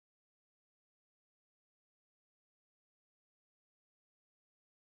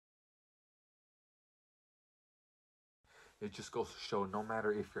It just goes to show no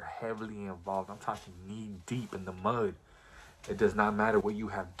matter if you're heavily involved, I'm talking knee deep in the mud. It does not matter what you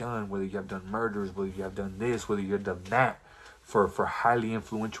have done, whether you have done murders, whether you have done this, whether you've done that. For highly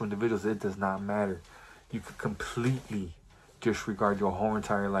influential individuals, it does not matter. You could completely disregard your whole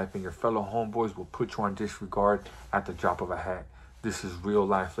entire life, and your fellow homeboys will put you on disregard at the drop of a hat. This is real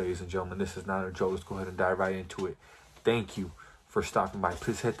life, ladies and gentlemen. This is not a joke. Let's go ahead and dive right into it. Thank you for stopping by.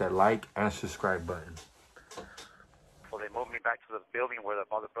 Please hit that like and subscribe button. So they moved me back to the building where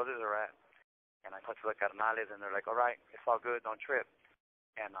all the brothers are at, and I talked to the carnales, and they're like, all right, it's all good, don't trip.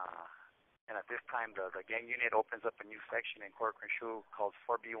 And at this time, the gang unit opens up a new section in Corcoran Shoe called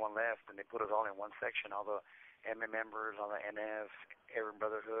 4B1 Left, and they put us all in one section, all the MM members, all the NF, Aryan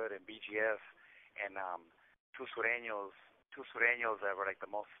Brotherhood, and BGF, and two Sureños that were like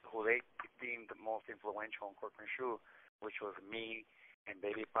the most, who they deemed the most influential in Corcoran Shoe, which was me and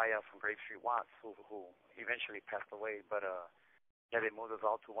Baby Paya from Grape Street Watts, who eventually passed away. But yeah, they moved us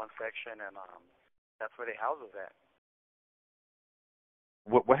all to one section, and that's where they housed us at.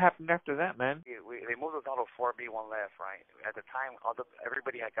 What happened after that, man? They moved us all to 4B1 Left, right? At the time,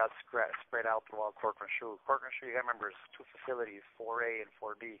 everybody had got spread out throughout Corcoran Shoe. Corcoran Shoe, you gotta remember, is two facilities, 4A and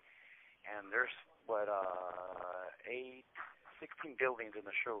 4B, and there's 16 buildings in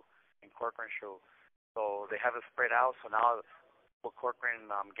the shoe, in Corcoran Shoe. So they have it spread out. So now what Corcoran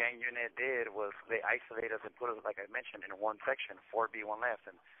gang unit did was they isolated us and put us, like I mentioned, in one section, 4B1 Left.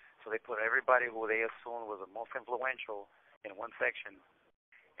 And so they put everybody who they assumed was the most influential in one section.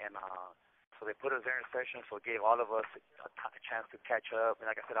 And so they put us there in a section, so it gave all of us a chance to catch up. And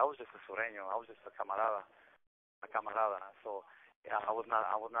like I said, I was just a sureño. I was just a camarada. So yeah, I was not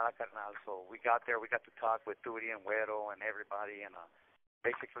a carnal. So we got there, we got to talk with Turi and Güero and everybody. And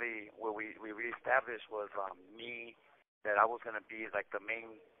basically what we reestablished was me, that I was going to be like the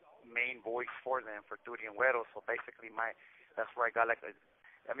main voice for them, for Turi and Güero. So basically that's where I got like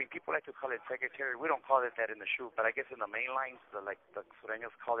people like to call it secretary. We don't call it that in the shoe, but I guess in the main lines, the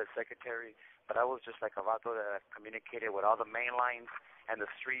Sureños call it secretary. But I was just like a vato that communicated with all the main lines and the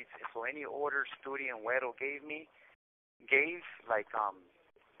streets. So any orders Turi and Güero gave, like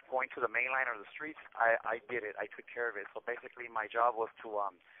going to the main line or the streets, I did it. I took care of it. So basically my job was to,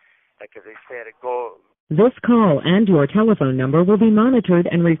 like as they said, go. This call and your telephone number will be monitored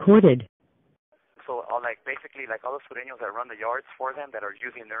and recorded. So basically all the Sureños that run the yards for them that are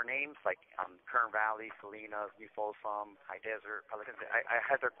using their names, like Kern Valley, Salinas, New Folsom, High Desert, I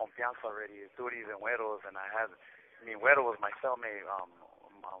had their confianza already, Turis and Güeros, and Güero was my cellmate,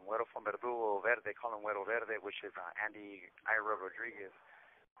 Güero from Verdugo Verde, they call him Güero Verde, which is Andy Ira Rodriguez,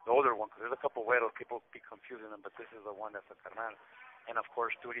 the older one, because there's a couple Güeros, people be confusing them, but this is the one that's a carnal. And of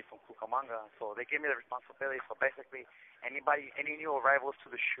course, Turi from Cucamonga. So they gave me the responsibility. So basically, any new arrivals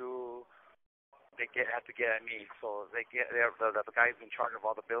to the shoe, they have to get at me. So the guys in charge of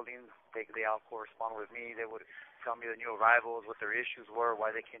all the buildings, they all correspond with me. They would tell me the new arrivals, what their issues were,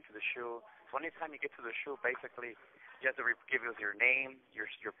 why they came to the shoe. So anytime you get to the shoe, basically, you have to give us your name, your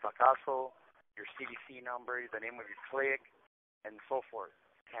placazo, your CDC number, the name of your clique, and so forth.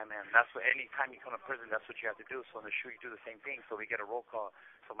 And that's what, anytime you come to prison, that's what you have to do. So in the shoe, you do the same thing. So we get a roll call.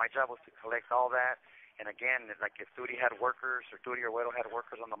 So my job was to collect all that. And again, like if Turi had workers or Turi or Güero had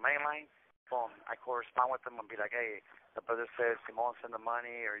workers on the main line, boom, I correspond with them and be like, hey, the brother says Simon send the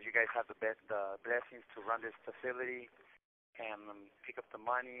money, or you guys have the blessings to run this facility, and pick up the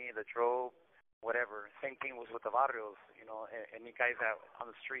money, the drobe, whatever. Same thing was with the barrios. Any guys out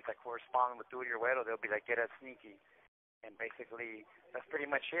on the streets that correspond with Turi or Güero, they'll be like, get that sneaky. And basically, that's pretty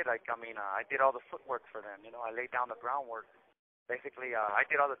much it. I did all the footwork for them. I laid down the groundwork. Basically, I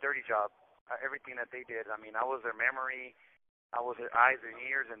did all the dirty job, everything that they did. I was their memory. I was their eyes, their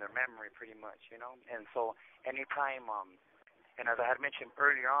ears, and their memory, pretty much, And so, anytime, and as I had mentioned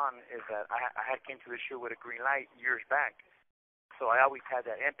earlier on, is that I had came to the shoe with a green light years back. So I always had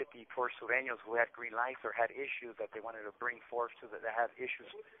that empathy towards Sureños who had green lights or had issues that they wanted to bring forth that had issues,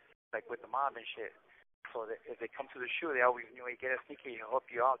 like with the mob and shit. So that if they come to the shoe, they always knew, hey, get a sneaky, he'll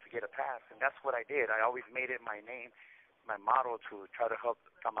help you out to get a pass. And that's what I did. I always made it my name, my motto, to try to help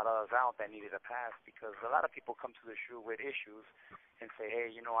camaradas out that needed a pass, because a lot of people come to the shoe with issues and say,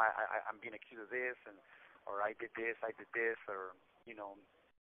 hey, I'm being accused of this, or I did this, or,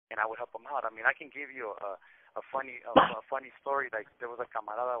 and I would help them out. I can give you a funny story. Like, there was a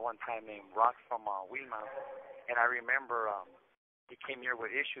camarada one time named Rock from Wilma, and I remember he came here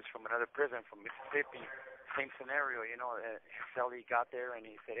with issues from another prison from Mississippi. Same scenario, his cellie got there and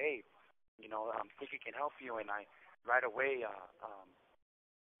he said, hey, think he can help you. And right away,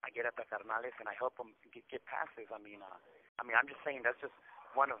 I get at the carnales and I help him get passes. I'm just saying that's just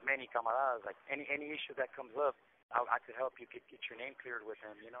one of many camaradas. Like any issue that comes up, I could help you get your name cleared with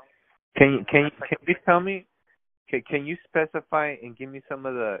him, you know. Can you tell me? Can you specify and give me some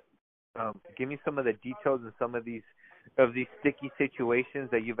of the details and some of these sticky situations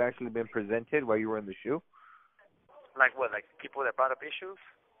that you've actually been presented while you were in the shoe? Like what? Like people that brought up issues?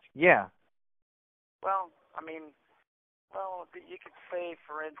 Yeah. Well, I mean, you could say,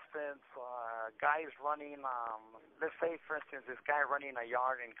 for instance, guys running. Let's say, for instance, this guy running a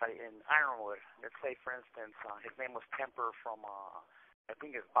yard in Ironwood. Let's say, for instance, his name was Temper from, I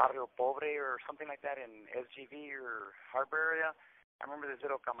think it's Barrio Pobre or something like that in SGV or Harbor area. I remember this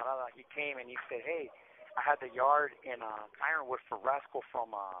little camarada. He came and he said, "Hey, I had the yard in Ironwood for Rascal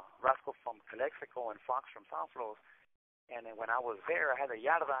from Calexico and Fox from South Los. And then when I was there, I had a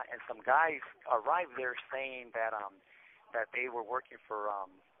yarda, and some guys arrived there saying that they were working for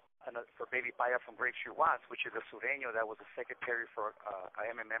Baby Paya from Grape Street Watts, which is a Sureño that was a secretary for a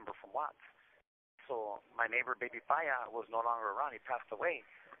M member from Watts. So my neighbor Baby Paya was no longer around; he passed away.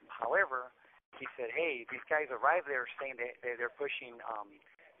 However, he said, "Hey, these guys arrived there saying that they're pushing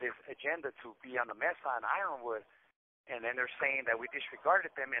this agenda to be on the mesa in Ironwood." And then they're saying that we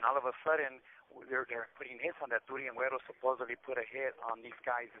disregarded them, and all of a sudden they're putting hits on that. Turi and Güero supposedly put a hit on these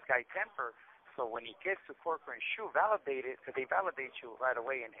guys, this guy Temper. So when he gets to Corcoran Shoe, validated, because they validate you right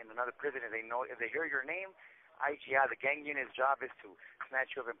away in another prison, and they know if they hear your name, IGI, the gang unit's job is to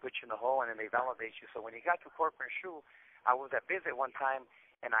snatch you up and put you in the hole, and then they validate you. So when he got to Corcoran Shoe, I was at visit one time,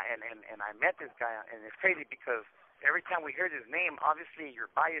 and I met this guy, and it's crazy because every time we hear this name, obviously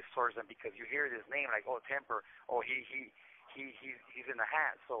your bias towards him because you hear this name like, oh, Temper, oh, he's in the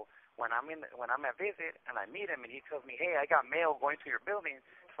hat. So when I'm at visit and I meet him and he tells me, hey, I got mail going to your building.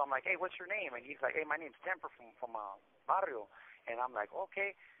 So I'm like, hey, what's your name? And he's like, hey, my name's Temper from Barrio. And I'm like,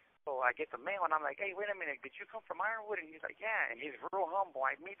 okay. So I get the mail and I'm like, hey, wait a minute, did you come from Ironwood? And he's like, yeah. And he's real humble.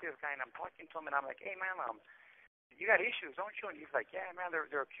 I meet this guy and I'm talking to him and I'm like, hey, man, you got issues, don't you? And he's like, yeah, man,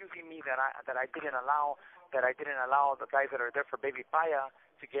 they're accusing me that I didn't allow the guys that are there for Baby Paya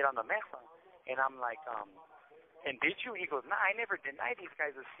to get on the mesa. And I'm like, and did you? He goes, nah, I never denied these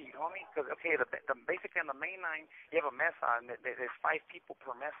guys a seat, homie. Because, okay, basically on the main line, you have a mesa, and there's 5 people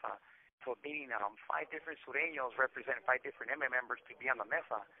per mesa. So meaning 5 different Sureños represent 5 different M members to be on the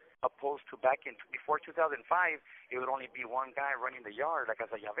mesa, opposed to before 2005, it would only be one guy running the yard, like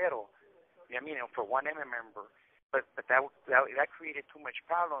as a llavero. You know what I mean? For one M member. But that created too much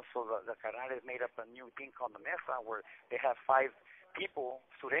problems, so the Carnales made up a new thing called the mesa, where they have 5 people,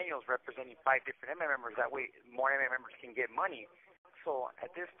 Sureños, representing 5 different M members. That way, more M members can get money. So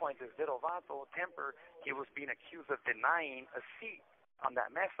at this point, this little vato, Temper, he was being accused of denying a seat on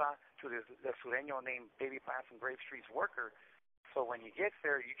that mesa to the Sureño named Baby Paya from Grape Street's worker. So when he gets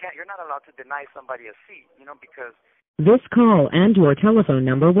there, you're not allowed to deny somebody a seat, because this call and your telephone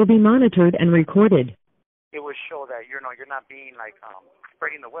number will be monitored and recorded. It would show that you're not being like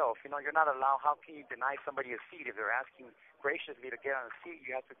spreading the wealth. You're not allowed. How can you deny somebody a seat if they're asking graciously to get on a seat?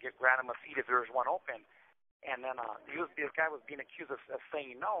 You have to grant them a seat if there's one open. And then this guy was being accused of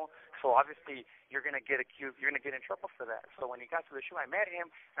saying no. So obviously you're gonna get accused. You're gonna get in trouble for that. So when he got to the shoe, I met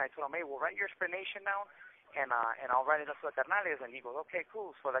him and I told him, hey, well, write your explanation down. And I'll write it up to the Carnales. And he goes, okay,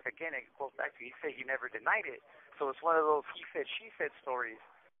 cool. So like again, it goes back to he said he never denied it. So it's one of those he said, she said stories.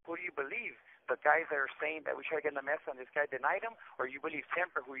 Who do you believe? The guys that are saying that we should get in the mess and this guy denied him, or you believe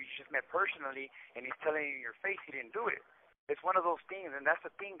Temper, who you just met personally, and he's telling you in your face he didn't do it? It's one of those things, and that's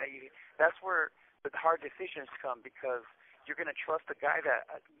the thing that's where the hard decisions come, because you're going to trust the guy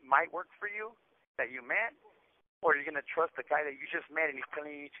that might work for you, that you met, or you're going to trust the guy that you just met and he's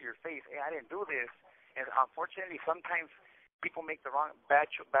telling you to your face, hey, I didn't do this. And unfortunately, sometimes people make the bad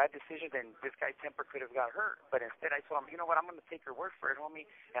decisions, and this guy Temper could have got hurt. But instead, I told him, you know what, I'm going to take your word for it, homie,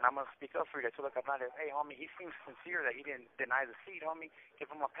 and I'm going to speak up for you. I told the Carnales, hey, homie, he seems sincere that he didn't deny the seat, homie. Give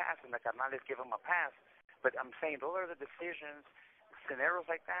him a pass, and the Carnales give him a pass. But I'm saying those are the decisions, scenarios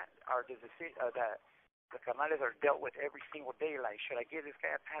like that are the that the Carnales are dealt with every single day. Like, should I give this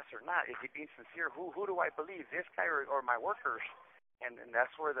guy a pass or not? Is he being sincere? Who do I believe, this guy or my workers? And that's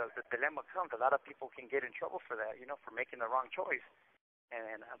where the dilemma comes. A lot of people can get in trouble for that, for making the wrong choice.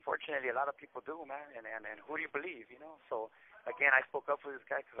 And unfortunately, a lot of people do, man. And who do you believe, So, again, I spoke up for this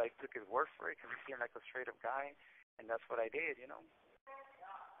guy because I took his word for it, because he seemed like a straight-up guy. And that's what I did,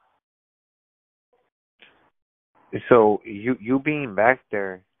 So, you being back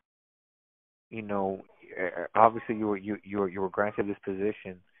there, obviously you were granted this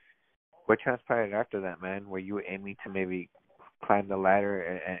position. What transpired after that, man? Were you aiming to maybe climb the ladder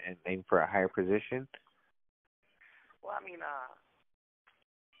and aim for a higher position? Well, I mean, I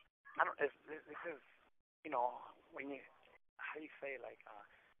don't. This is, when you, how do you say, like,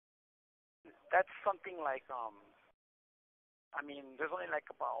 that's something like I mean, there's only like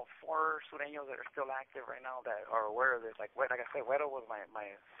about 4 Sureños that are still active right now that are aware of this. Like I said, Wedo was my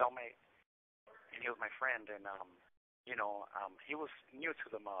cellmate, and he was my friend, and he was new to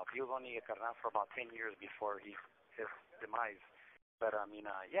the mob. He was only a carnal for about 10 years before his demise. But I mean,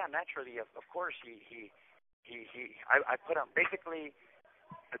 yeah, naturally, of course, I put him basically.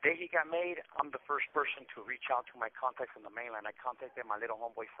 The day he got made, I'm the first person to reach out to my contacts on the mainland. I contacted my little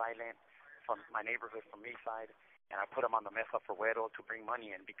homeboy Silent from my neighborhood from East Side, and I put him on the mess up for Wedo to bring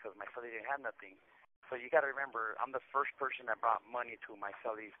money in because my celly didn't have nothing. So you got to remember, I'm the first person that brought money to my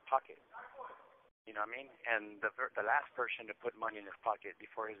celly's pocket. You know what I mean? And the last person to put money in his pocket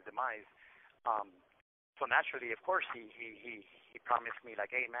before his demise. So naturally, of course, he promised me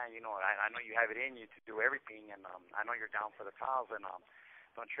like, hey man, I know you have it in you to do everything, and I know you're down for the cause, and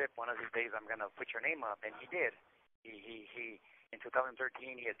don't trip. One of these days, I'm gonna put your name up, and he did. He in 2013,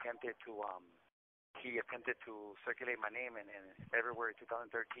 he attempted to circulate my name, and in February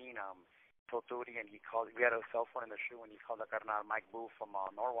 2013, told duty, and he called. We had a cell phone in the shoe, and he called the carnal Mike Booth from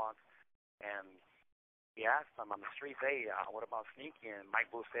Norwalk, and he asked him on the street, hey, what about Sneaky? And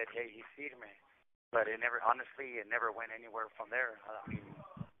Mike Booth said, hey, he seen me, but it never went anywhere from there. I mean,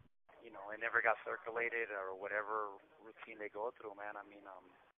 it never got circulated or whatever routine they go through, man. I mean,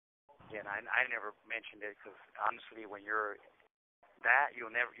 and I never mentioned it because honestly, when you're that, you're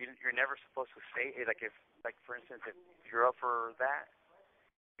never supposed to say it. Like for instance, if you're up for that,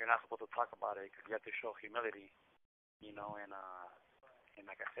 you're not supposed to talk about it because you have to show humility, and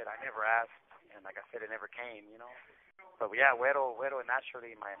like I said, I never asked, and like I said, it never came, But yeah, Wedo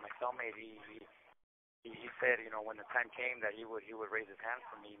naturally, my cellmate, he said, when the time came that he would raise his hand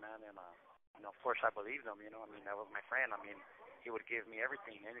for me, man, and of course I believed him, I mean, that was my friend. I mean, he would give me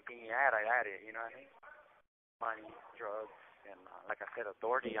anything he had, I had it, you know what I mean? Money, drugs, and like I said,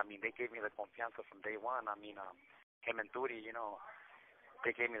 authority. I mean, they gave me the confianza from day one. I mean, him and Turi,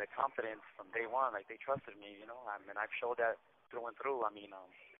 they gave me the confidence from day one, like they trusted me, I mean, I've showed that through and through. I mean,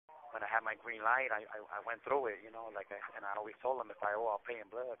 when I had my green light, I went through it, and I always told them if I owe, I'll pay in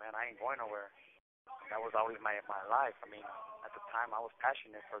blood, man. I ain't going nowhere. That was always my life. I mean, at the time I was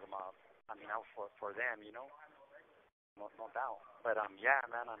passionate for the mob. I mean, I was for them, no doubt. But yeah,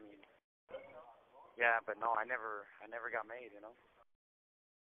 man. I mean, yeah, but no, I never got made,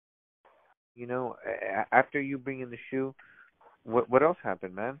 After you bring in the shoe, what else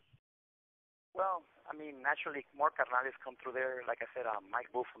happened, man? Well, I mean, naturally, more carnales come through there. Like I said, Mike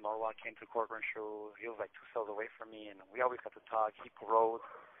Booth from Norwalk came to Corcoran shoe. He was like 2 cells away from me, and we always got to talk. He paroled.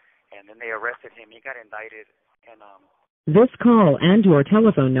 And then they arrested him. He got indicted, and This call and your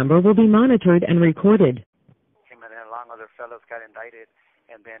telephone number will be monitored and recorded. him and a lot of other fellows got indicted.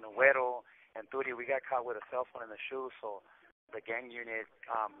 And then Wedo and Turi, we got caught with a cell phone in the shoe. So the gang unit,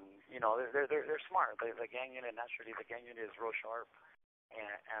 they're smart. The gang unit, naturally, the gang unit is real sharp,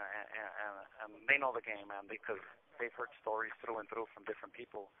 and they know the game, man, because they've heard stories through and through from different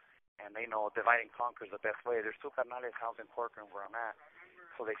people, and they know divide and conquer is the best way. There's 2 carnales housed in Corcoran where I'm at.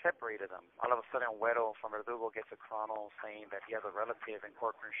 So they separated them. All of a sudden, Wedo from Verdugo gets a chrono saying that he has a relative in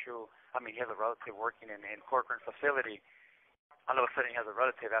Corcoran shoe. I mean, he has a relative working in Corcoran facility. All of a sudden, he has a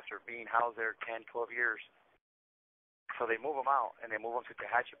relative after being housed there 10, 12 years. So they move him out, and they move him to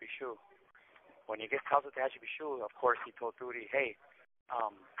Tehachapi shoe. When he gets housed at Tehachapi shoe, of course, he told Duty, hey,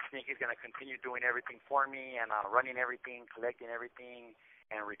 Sneaky's going to continue doing everything for me and running everything, collecting everything,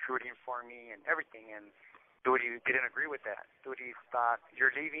 and recruiting for me and everything. And Duty didn't agree with that. Duty thought, you're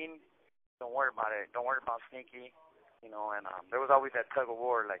leaving, don't worry about it. Don't worry about Sneaky. And there was always that tug of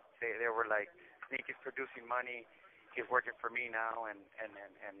war. Like, they were like, Sneaky's producing money, he's working for me now, and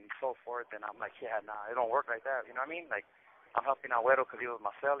so forth. And I'm like, yeah, nah, it don't work like that. You know what I mean? Like, I'm helping out Wedo because he was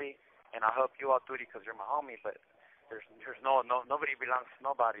my celly, and I'll help you out, Duty, because you're my homie, but there's nobody belongs to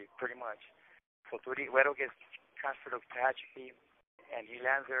nobody, pretty much. So Wedo gets transferred to Tehachapi, and he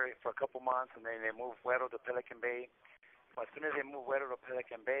lands there for a couple months, and then they move Wedo to Pelican Bay. But as soon as they move Wedo to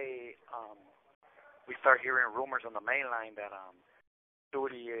Pelican Bay, we start hearing rumors on the main line that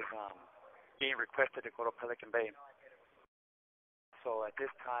Duty is being requested to go to Pelican Bay. So at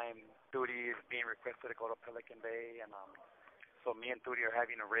this time, Duty is being requested to go to Pelican Bay, and so me and Duty are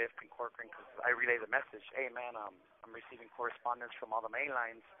having a rift in Corcoran because I relay the message, hey man, I'm receiving correspondence from all the main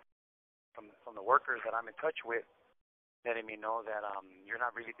lines, from the workers that I'm in touch with, letting me know that you're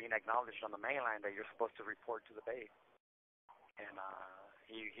not really being acknowledged on the main line, that you're supposed to report to the Bay. And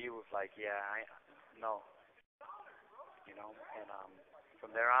he was like, yeah, no, and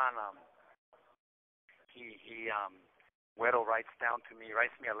from there on, Wedo writes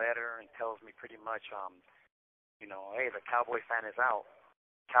me a letter and tells me pretty much, hey, the Cowboy fan is out.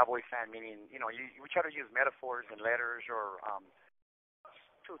 cowboy fan, meaning, we try to use metaphors and letters or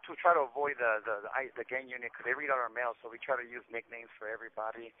to try to avoid the gang unit because they read out our mail, so we try to use nicknames for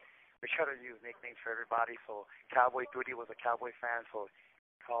everybody. So Cowboy Duty was a Cowboy fan, so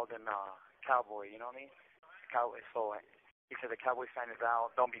he called him Cowboy, you know what I mean? Cowboy. So he said the Cowboy fan is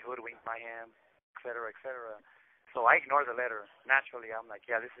out, don't be hoodwinked by him, et cetera, et cetera. So I ignore the letter. Naturally, I'm like,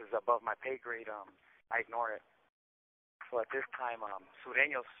 yeah, this is above my pay grade. I ignore it. So at this time,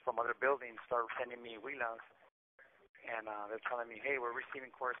 sureños from other buildings start sending me huilas, and they're telling me, hey, we're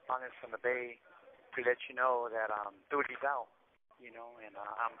receiving correspondence from the Bay to let you know that Duty's out, and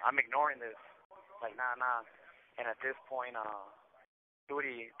I'm ignoring this, like, nah. And at this point,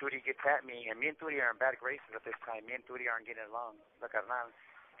 Duty gets at me, and me and Duty are in bad graces at this time. Me and Duty aren't getting along, the carnal.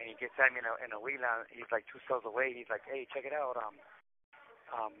 And he gets at me in a huila. He's like 2 cells away. He's like, hey, check it out.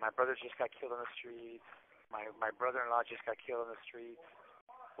 My brother just got killed on the streets. My brother-in-law just got killed on the streets.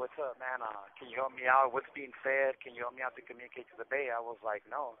 What's up, man? Can you help me out? What's being said? Can you help me out to communicate to the Bay? I was like,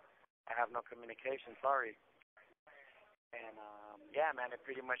 no, I have no communication. Sorry. And, yeah, man, it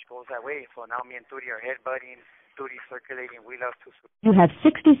pretty much goes that way. So now me and Duty are headbutting. Duty circulating huilas to... You have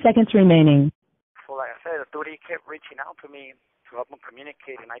 60 seconds remaining. So like I said, Duty kept reaching out to me to help him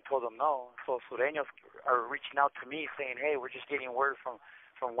communicate, and I told him no. So sureños are reaching out to me saying, hey, we're just getting word from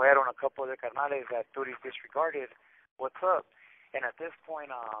Güero and a couple of the carnales that Duty's disregarded. What's up? And at this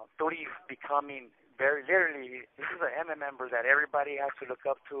point, Duty's becoming very literally, this is an MM member that everybody has to look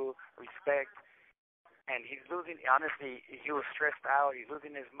up to, respect, and he's losing, honestly, he was stressed out, he's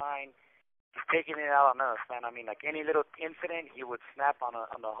losing his mind, he's taking it out on us, man. I mean, like any little incident, he would snap on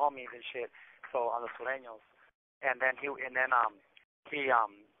the homies and shit, so on the sureños. And then he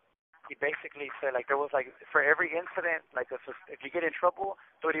basically said, like, there was, like, for every incident, like, if you get in trouble,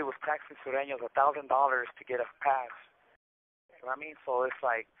 Duty was taxing sureños $1,000 to get a pass. You know what I mean? So it's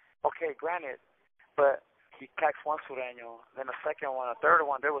like, okay, granted, but he taxed one sureño, then a second one, a third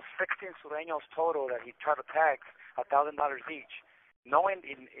one. There was 16 sureños total that he tried to tax $1,000 each. Knowing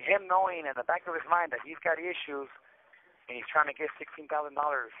in the back of his mind that he's got issues, and he's trying to get $16,000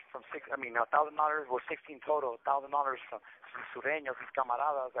 from $1,000 was 16 total, $1,000 from sureños, his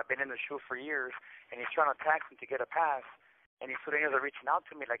camaradas that have been in the shoe for years, and he's trying to tax him to get a pass. And these sureños are reaching out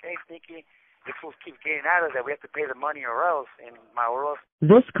to me like, hey, Sneaky, this fool keeps getting at us that we have to pay the money or else. And my or else.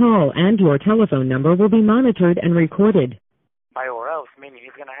 This call and your telephone number will be monitored and recorded. By or else, meaning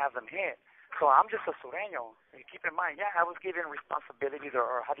he's going to have them hit. So I'm just a sureño. And keep in mind, yeah, I was given responsibilities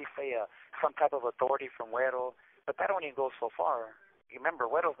or how do you say, some type of authority from Güero, but that only goes so far. You remember,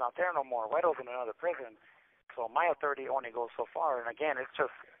 Güero's not there no more. Güero's in another prison. So my authority only goes so far. And again, it's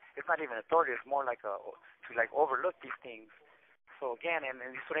not even authority. It's more like to overlook these things. So again, and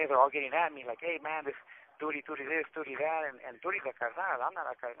these sureños are all getting at me like, hey, man, this Duty this, Duty that, and Duty's a carnal. I'm not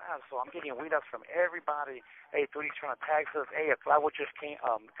a carnal. So I'm getting huilas from everybody. Hey, Duty's trying to tax us. Hey, a clavo just came,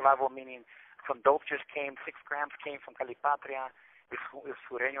 clavo meaning some dope just came, 6 grams came from Calipatria. This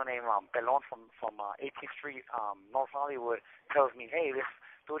sureño named Pelon from 18th Street, North Hollywood, tells me, hey, this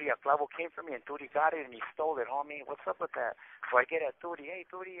Duty, a clavo came from me, and Duty got it, and he stole it, homie. What's up with that? So I get at Duty, hey,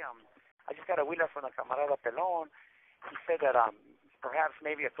 Duty, I just got a huila from the camarada Pelon. He said that perhaps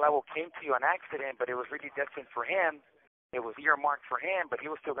maybe a clavo came to you on accident, but it was really destined for him. It was earmarked for him, but he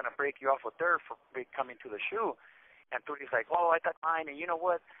was still going to break you off with dirt for coming to the shoe. And Duty's like, oh, I thought mine, and you know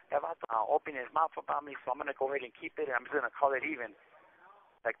what? That vato opened his mouth about me, so I'm going to go ahead and keep it, and I'm just going to call it even.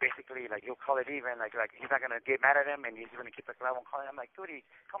 Like, basically, like, he'll call it even. Like he's not going to get mad at him, and he's going to keep the clavo and call it. I'm like, Duty,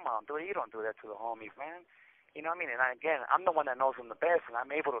 come on, Duty, you don't do that to the homies, man. You know what I mean? And again, I'm the one that knows him the best, and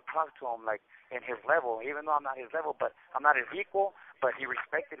I'm able to talk to him, like, in his level, even though I'm not his level, but I'm not his equal, but he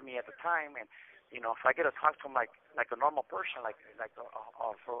respected me at the time, and, you know, if I get to talk to him like a normal person, like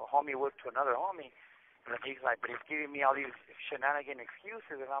for a homie would to another homie, and he's like, but he's giving me all these shenanigan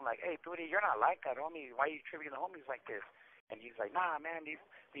excuses, and I'm like, hey, Duty, you're not like that, homie. Why are you treating the homies like this? And he's like, nah, man, these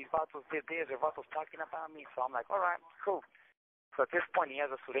vatos did this, or vatos talking about me, so I'm like, all right, cool. So at this point, he has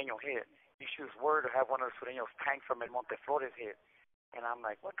a sureño hit. He shoots word to have one of the sureños tank from El Monte Flores hit. And I'm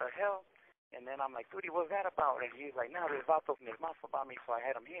like, what the hell? And then I'm like, Duty, what's that about? And he's like, no, there's vatos in his mouth about me, so I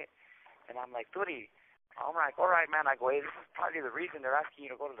had him hit. And I'm like, Duty, I'm like, all right, man. I go, hey, this is probably the reason they're asking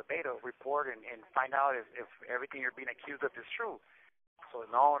you to go to the Bay to report and find out if everything you're being accused of is true. So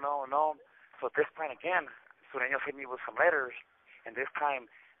no. So at this point again, sureños hit me with some letters, and this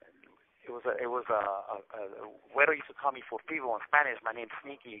time Güero used to call me Furtivo in Spanish. My name's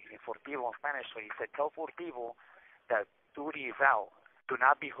Sneaky, and Furtivo in Spanish. So he said, tell Furtivo that Duty is out. Do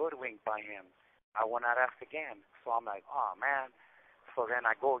not be hoodwinked by him. I will not ask again. So I'm like, oh, man. So then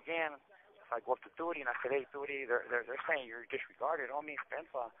I go again. I go up to Turi and I said, hey, Turi, they're saying you're disregarded, homie,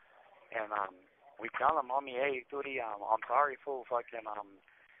 Spencer. And we tell him, homie, hey, Turi, I'm sorry, fool, fucking,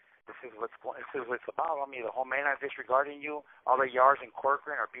 this is what it's about. I mean, the whole mainland is disregarding you. All the yards in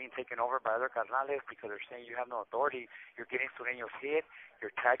Corcoran are being taken over by other carnales because they're saying you have no authority. You're getting sureños hit.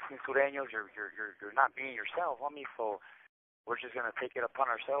 You're taxing sureños. You're not being yourself. I mean, so we're just gonna take it upon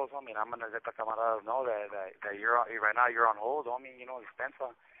ourselves. I mean, I'm gonna let the camaradas know that you're right now you're on hold. I mean,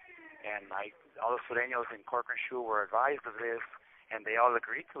 dispensa. And all the sureños in Corcoran Shoe were advised of this, and they all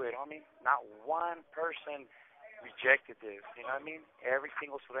agreed to it. I mean, not one person rejected this, you know what I mean? Every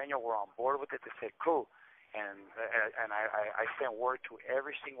single sureño were on board with it. They said, cool. And I sent word to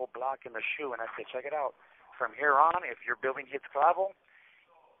every single block in the shoe, and I said, check it out. From here on, if your building hits clavo,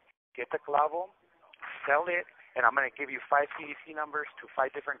 get the clavo, sell it, and I'm going to give you 5 CDC numbers to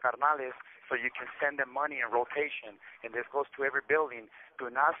 5 different carnales so you can send them money in rotation. And this goes to every building. Do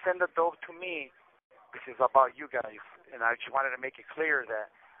not send the dope to me. This is about you guys. And I just wanted to make it clear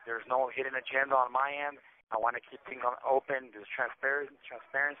that there's no hidden agenda on my end. I want to keep things open. There's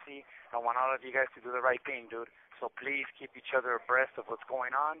transparency. I want all of you guys to do the right thing, dude. So please keep each other abreast of what's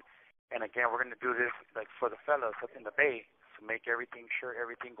going on. And again, we're going to do this like for the fellas up in the Bay to make everything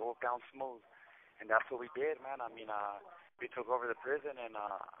goes down smooth. And that's what we did, man. I mean, we took over the prison and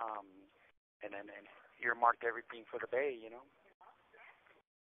earmarked everything for the Bay, you know.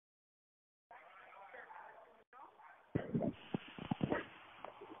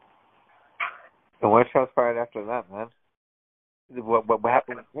 And what transpired after that, man? What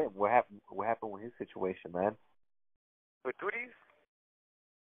happened with him? What happened with his situation, man? With duties?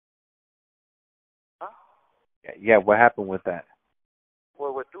 Huh? Yeah, what happened with that?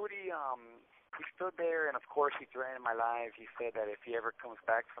 Well, with Duty, he stood there, and of course he threatened my life. He said that if he ever comes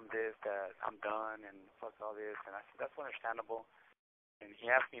back from this, that I'm done and fuck all this. And I said, that's understandable. And he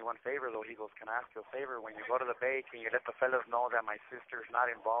asked me one favor, though. He goes, can I ask you a favor? When you go to the Bay, can you let the fellas know that my sister's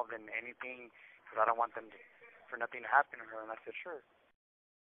not involved in anything? Because I don't want them for nothing to happen to her. And I said, sure.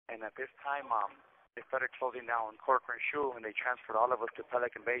 And at this time, they started closing down Corcoran Shoe, and they transferred all of us to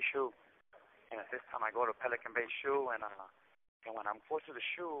Pelican Bay Shoe. And at this time, I go to Pelican Bay Shoe, and when I'm close to the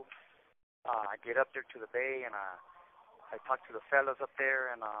shoe, I get up there to the Bay, and I talk to the fellas up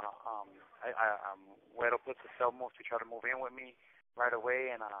there, and Wedo puts a cell move to try to move in with me right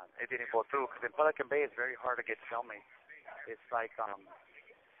away, and it didn't go through, because in Pelican Bay, it's very hard to get cellmates. It's like,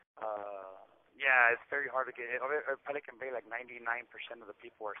 yeah, it's very hard to get. Pelican Bay, like 99% of the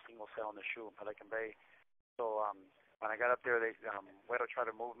people are single cell in the shoe in Pelican Bay. So when I got up there, Wedo tried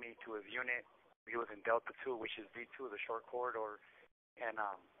to move me to his unit. He was in Delta 2, which is D2, the short corridor, and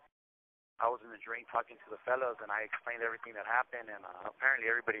I was in the drink talking to the fellas, and I explained everything that happened, and apparently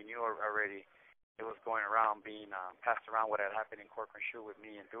everybody knew already. It was going around, being passed around what had happened in Corcoran Shoe with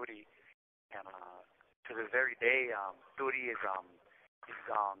me and Duty, and to this very day, Duty is on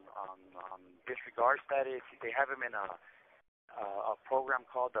disregard status. They have him in a program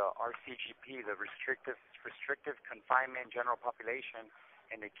called the RCGP, the Restrictive Confinement General Population,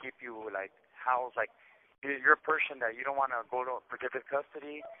 and they keep you like housed, like you're a person that you don't want to go to protective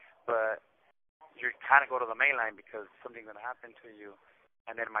custody, but you kind of go to the mainline because something's going to happen to you.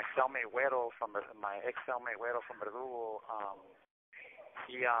 And then my cellmate Wedo my ex-cellmate Wedo from Verdugo,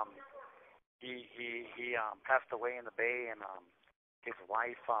 he passed away in the Bay, and his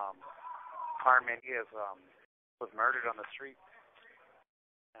wife Carmen, was murdered on the street.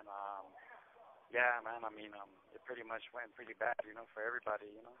 And yeah, man, I mean, it pretty much went pretty bad, for everybody,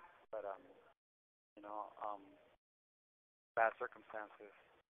 but bad circumstances.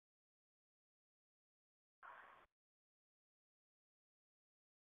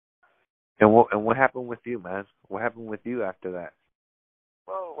 And what happened with you, man? What happened with you after that?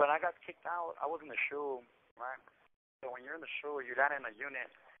 Well, when I got kicked out, I was in the shoe, right? So when you're in the shoe, you land in a unit.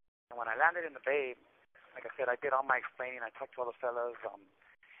 And when I landed in the Bay, like I said, I did all my explaining. I talked to all the fellas.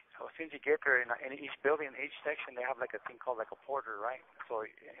 So as soon as you get there, in each building, in each section, they have like a thing called like a porter, right? So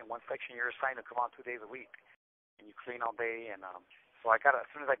in one section, you're assigned to come out 2 days a week, and you clean all day. And so as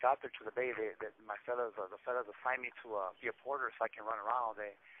soon as I got there to the Bay, the fellas assigned me to be a porter so I can run around all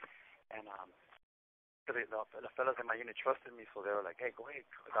day. And the fellas in my unit trusted me, so they were like, "Hey, go ahead,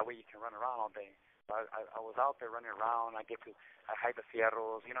 that way you can run around all day." So I was out there running around. I hide the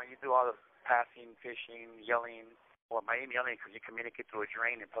fierros. You do all the passing, fishing, yelling. Well, I ain't yelling because you communicate through a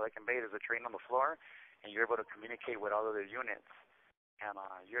drain. In Pelican Bay, there's a drain on the floor, and you're able to communicate with all of the units. And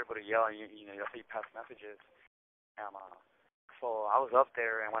you're able to yell, and that's how you pass messages. And so I was up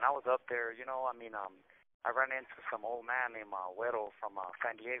there, and when I was up there, I ran into some old man named Wedo from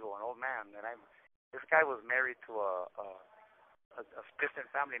San Diego, an old man, and this guy was married to a distant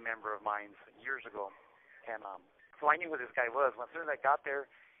family member of mine years ago, and so I knew who this guy was. When as soon as I got there,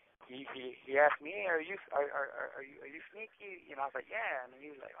 he asked me, hey, are you sneaky? You know, I was like, yeah, and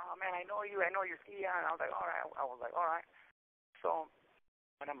he was like, oh man, I know you, ski, and I was like, all right, all right. So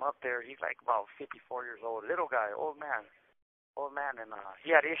when I'm up there, he's like about 54 years old, little guy, old man, and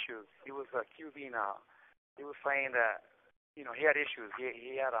he had issues. He was accusing, he was saying that, you know, he had issues. He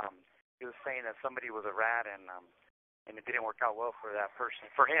was saying that somebody was a rat, and it didn't work out well for that person,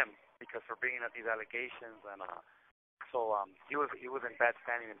 for him, because for bringing up these allegations, and so he was in bad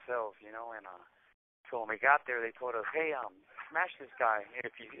standing himself, you know, and so when we got there, they told us, hey, smash this guy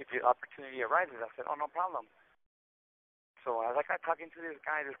if the opportunity arises. I said, oh, no problem. So as I got talking to this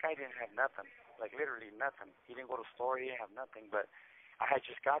guy didn't have nothing, like literally nothing. He didn't go to the store, he didn't have nothing, but I had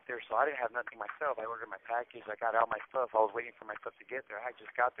just got there, so I didn't have nothing myself. I ordered my package, I got all my stuff. I was waiting for my stuff to get there. I had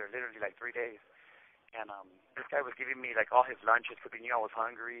just got there literally like 3 days. And this guy was giving me like all his lunches because he knew I was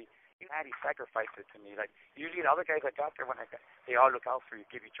hungry. And he sacrificed it to me. Like usually the other guys that got there, they all look out for you,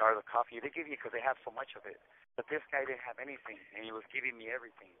 give you jars of coffee. They give you because they have so much of it. But this guy didn't have anything, and he was giving me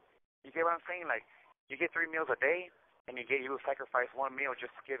everything. You get what I'm saying? Like you get 3 meals a day, and he will sacrifice 1 meal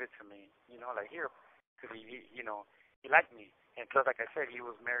just to give it to me. You know, like here, because he you know, he liked me. And plus, like I said, he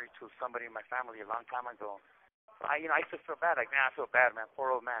was married to somebody in my family a long time ago. So I used to feel bad. Like, man, I feel bad, man.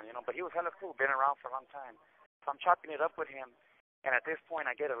 Poor old man, you know. But he was hella cool, been around for a long time. So I'm chopping it up with him. And at this point,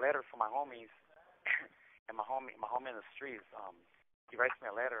 I get a letter from my homies. And my homie in the streets, he writes me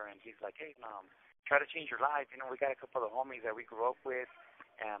a letter, and he's like, hey, try to change your life. You know, we got a couple of homies that we grew up with,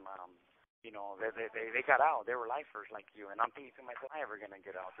 and you know, they got out. They were lifers like you. And I'm thinking to myself, I'm never gonna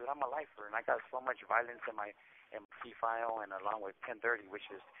get out, dude. I'm a lifer, and I got so much violence in my C file, and along with 1030, which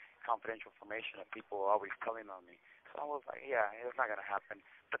is confidential information that people are always telling on me. So I was like, yeah, it's not gonna happen.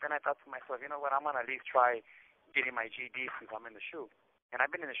 But then I thought to myself, you know what? I'm gonna at least try getting my GED since I'm in the SHU. And I've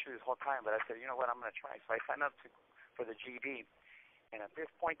been in the SHU this whole time, but I said, you know what? I'm gonna try. So I signed up for the GED. And at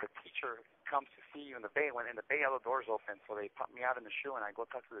this point, the teacher comes to see you in the bay. When in the bay, all the doors open, so they pop me out in the SHU, and I go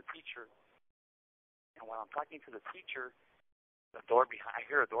talk to the teacher. And when I'm talking to the teacher, I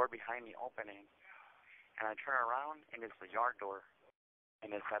hear a door behind me opening, and I turn around, and it's the yard door,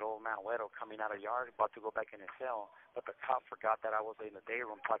 and it's that old man Wedo coming out of the yard, about to go back in his cell. But the cop forgot that I was in the day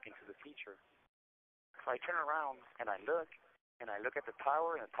room talking to the teacher. So I turn around, and I look at the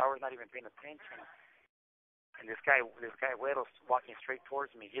tower, and the tower's not even paying attention. And this guy Wedo's walking straight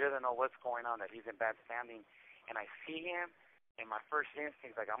towards me. He doesn't know what's going on, that he's in bad standing. And I see him, and my first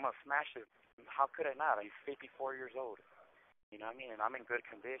instinct is like, I'm going to smash it. How could I not? He's 54 years old. You know what I mean? And I'm in good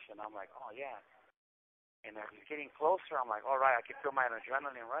condition. I'm like, oh, yeah. And as he's getting closer, I'm like, all right, I can feel my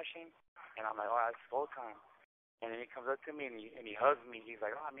adrenaline rushing. And I'm like, all right, it's go time. And then he comes up to me, and he hugs me. He's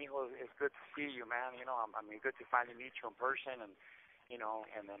like, oh, mijo, it's good to see you, man. You know, I mean, good to finally meet you in person. And you know,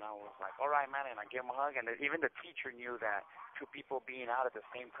 and then I was like, all right, man, and I gave him a hug. And even the teacher knew that 2 people being out at the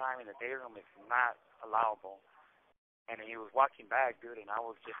same time in the day room is not allowable. And he was walking back, dude, and I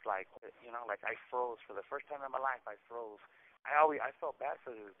was just like, you know, like I froze. For the first time in my life, I froze. I felt bad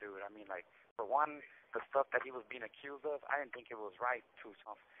for this dude. I mean, like, for one, the stuff that he was being accused of, I didn't think it was right to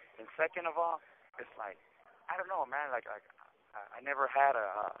some. And second of all, it's like, I don't know, man, like I never had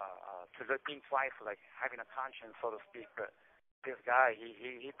to think twice, like having a conscience, so to speak, but this guy,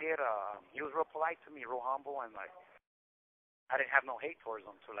 he was real polite to me, real humble, and like I didn't have no hate towards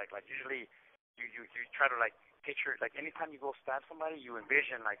him. So like usually you try to like picture, like anytime you go stab somebody, you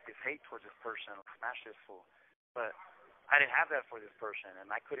envision like this hate towards this person, smash this fool. But I didn't have that for this person,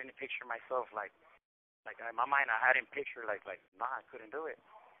 and I couldn't picture myself like in my mind I hadn't pictured like nah, I couldn't do it,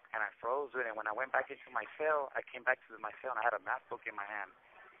 and I froze it. And when I went back into my cell, I came back to my cell and I had a math book in my hand,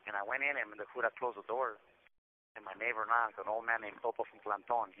 and I went in, and the fool had closed the door. And my neighbor knocked, an old man named Topo from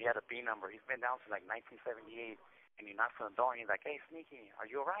Planton. He had a B number. He's been down since like 1978. And he knocks on the door, and he's like, hey, Sneaky, are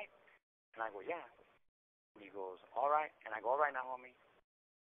you all right? And I go, yeah. And he goes, all right. And I go, all right now, homie.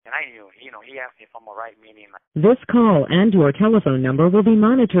 And I knew, you know, he asked me if I'm all right, meaning like, This call and your telephone number will be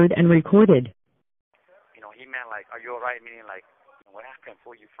monitored and recorded. you know, he meant like, are you all right, meaning like, what happened,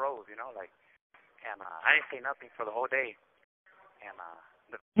 fool? You froze, you know, like, and I didn't say nothing for the whole day. And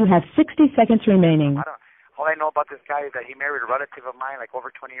you have 60 seconds remaining. All I know about this guy is that he married a relative of mine like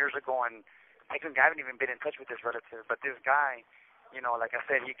over 20 years ago, and I haven't even been in touch with this relative. But this guy, you know, like I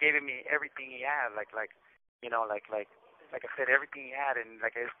said, he gave me everything he had, like you know, like I said, everything he had, and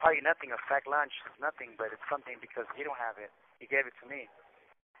like it's probably nothing, a sack lunch, nothing, but it's something because he don't have it. He gave it to me,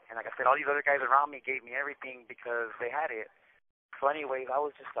 and like I said, all these other guys around me gave me everything because they had it. So anyways, I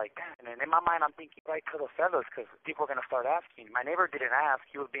was just like, damn. And in my mind, I'm thinking, right, to the fellas, because people are gonna start asking. My neighbor didn't ask;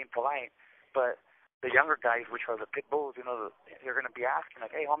 he was being polite, but the younger guys, which are the pit bulls, they're gonna be asking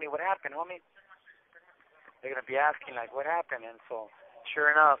like, "Hey, homie, what happened, homie?" They're gonna be asking like, "What happened?" And so, sure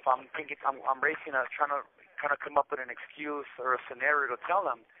enough, I'm thinking, I'm racing, trying to kind of come up with an excuse or a scenario to tell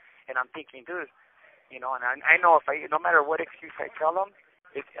them, and I'm thinking, dude, and I know if no matter what excuse I tell them,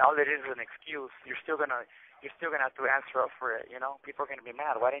 all it is an excuse. You're still gonna have to answer up for it. People are gonna be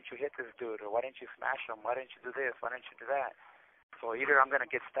mad. Why didn't you hit this dude? Or why didn't you smash him? Why didn't you do this? Why didn't you do that? So either I'm gonna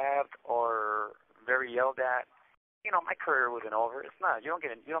get stabbed or very yelled at. My career wasn't over. It's not. You don't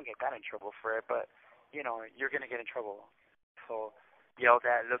get that in trouble for it, but you're gonna get in trouble. So yelled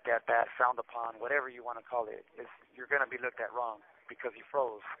at, looked at bad, frowned upon, whatever you want to call it. You're gonna be looked at wrong because you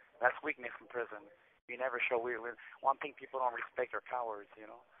froze. That's weakness in prison. You never show weakness. One thing people don't respect are cowards.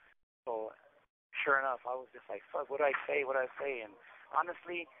 So sure enough, I was just like, fuck, what do I say? What do I say? And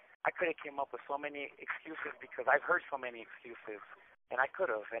honestly, I could have came up with so many excuses because I've heard so many excuses, and I could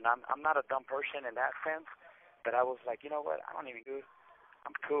have. And I'm not a dumb person in that sense, but I was like, you know what? I don't even do.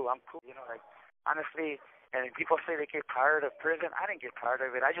 I'm cool. I'm cool. Like honestly. And people say they get tired of prison. I didn't get tired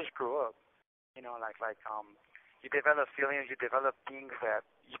of it. I just grew up. You develop feelings, you develop things that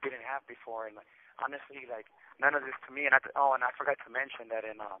you didn't have before. And honestly, none of this to me. And I forgot to mention that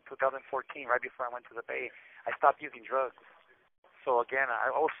in 2014, right before I went to the Bay, I stopped using drugs. So again,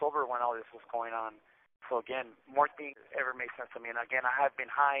 I was sober when all this was going on. So again, more things ever made sense to me. And again, I have been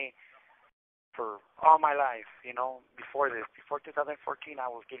high for all my life. Before this, before 2014,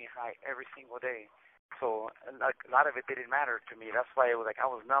 I was getting high every single day. So a lot of it didn't matter to me. That's why it was I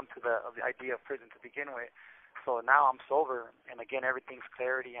was numb to the idea of prison to begin with. So now I'm sober, and again, everything's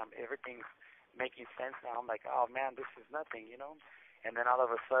clarity. Everything's making sense now. I'm like, oh man, this is nothing. And then all of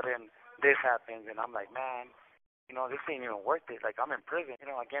a sudden, this happens, and I'm like, man, this ain't even worth it. Like I'm in prison.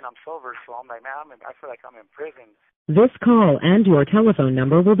 Again, I'm sober, so I'm like, man, I feel like I'm in prison. This call and your telephone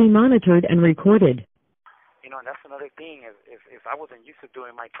number will be monitored and recorded. And that's another thing. If I wasn't used to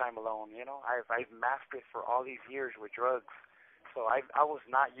doing my time alone, I've masked it for all these years with drugs, so I was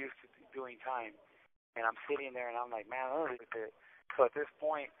not used to doing time, and I'm sitting there and I'm like, man, look at it. So at this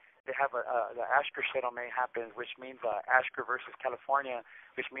point, they have the Ashker settlement happens, which means Ashker versus California,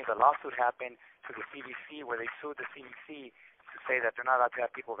 which means a lawsuit happened to the CDC where they sued the CDC to say that they're not allowed to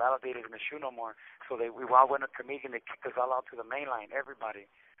have people validated in the shoe no more. So we all went to committee and they kicked us all out to the main line, everybody.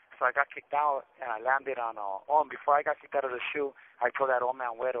 So I got kicked out, and I landed on, and before I got kicked out of the shoe, I told that old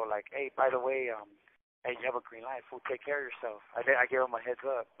man Wedo, like, hey, by the way, hey, you have a green light, fool, take care of yourself. I gave him a heads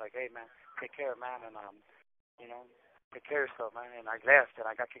up, like, hey, man, take care, man, and, take care of yourself, man. And I left, and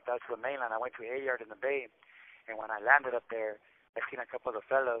I got kicked out to the mainland. I went to A Yard in the Bay, and when I landed up there, I seen a couple of the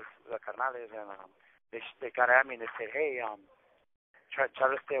fellas, the carnales, and they got at me, and they said, hey, try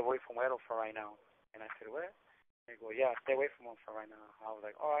to stay away from Wedo for right now. And I said, what? They go, yeah, stay away from him for right now. I was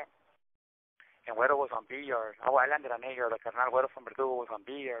like, all right. And Wedo was on B Yard. I landed on A Yard. The carnal Wedo from Verdugo was on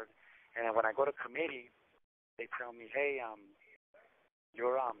B Yard. And when I go to committee, they tell me, hey,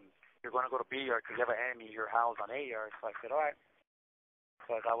 you're going to go to B Yard because you have an enemy. Your house on A Yard. So I said, all right.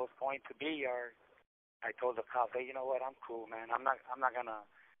 So as I was going to B Yard, I told the cops, hey, you know what? I'm cool, man. I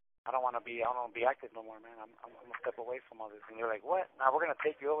don't want to be active no more, man. I'm gonna step away from all this. And they're like, what? Now we're gonna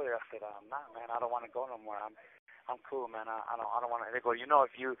take you over there. I said, nah, man. I don't want to go no more. I'm cool, man. I don't want to. They go,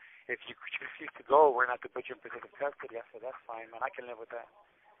 if you refuse to go, we're gonna have to put you in protective custody. I said, that's fine, man. I can live with that.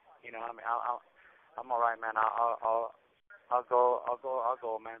 I'm all right, man. I'll go,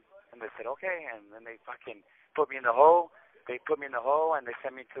 man. And they said, okay. And then they fucking put me in the hole. They put me in the hole, and they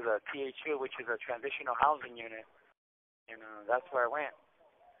sent me to the THU, which is a transitional housing unit. And that's where I went.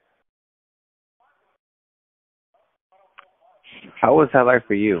 How was that like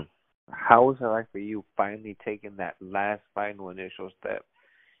for you? How was it like for you finally taking that last final initial step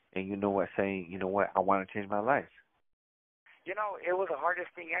and saying, I want to change my life? It was the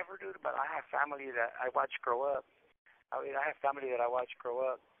hardest thing ever, dude, but I have family that I watched grow up. I have family that I watched grow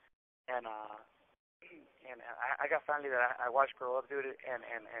up, and I got family that I watched grow up, dude, and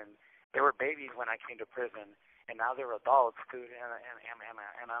they were babies when I came to prison, and now they're adults, dude, and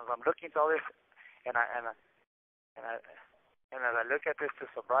I'm looking at all this, and as I look at this to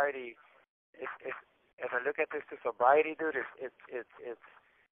sobriety, as I look at this to sobriety, dude,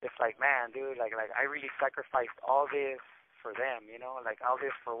 it's like, man, dude, like I really sacrificed all this for them, like all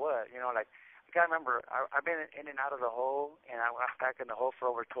this for what, like I gotta remember, I've been in and out of the hole, and I was back in the hole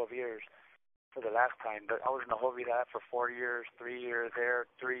for over 12 years for the last time, but I was in the hole for 4 years, 3 years there,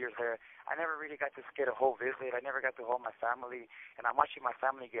 3 years there. I never really got to get a whole visit. I never got to hold my family, and I'm watching my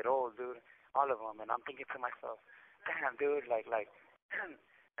family get old, dude, all of them, and I'm thinking to myself, damn, dude, like,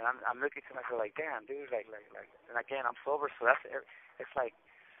 and I'm looking to myself like, damn, dude, like, and again, I'm sober, so it's like,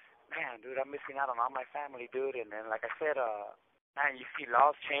 man, dude, I'm missing out on all my family, dude. And then, like I said, man, you see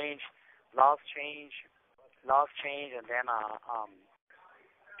laws change, and then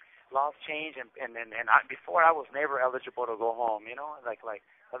laws change, and before I was never eligible to go home, you know, like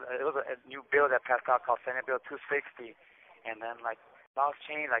it was a new bill that passed out called Senate Bill 260, and then like laws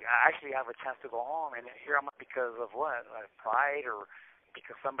change, like I actually have a chance to go home, and here I'm because of what, like pride, or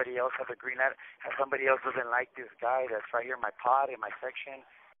because somebody else has a green light, somebody else doesn't like this guy that's right here in my pod in my section,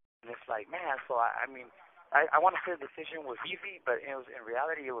 and it's like, man, so I mean. I want to say the decision was easy, but it was in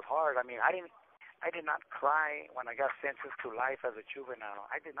reality it was hard. I mean, I did not cry when I got sentenced to life as a juvenile.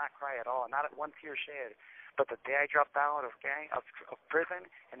 I did not cry at all, not one tear shed. But the day I dropped out of prison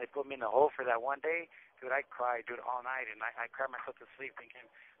and they put me in the hole for that one day, dude, I cried, dude, all night, and I cried myself to sleep,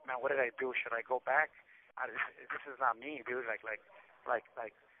 thinking, man, what did I do? Should I go back? This is not me, dude. I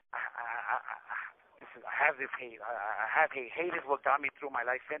have this hate. I have hate. Hate is what got me through my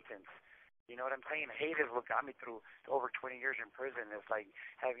life sentence. You know what I'm saying? Hate is what got me through over 20 years in prison. It's like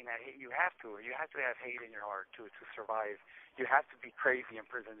having that hate. You have to have hate in your heart to survive. You have to be crazy in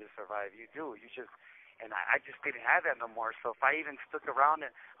prison to survive. You do. You just, and I just didn't have that no more. So if I even stuck around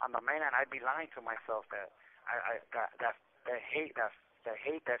on the mainland, I'd be lying to myself that that hate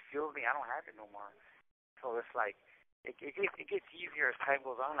that fuels me. I don't have it no more. So it's like it gets easier as time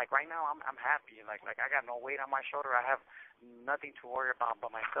goes on. Like right now, I'm happy. Like I got no weight on my shoulder. I have nothing to worry about but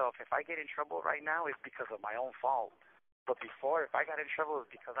myself. If I get in trouble right now, it's because of my own fault. But before, if I got in trouble, it's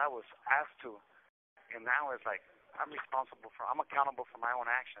because I was asked to. And now it's like I'm accountable for my own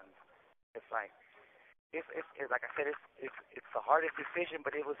actions. It's like it's like I said, it's the hardest decision,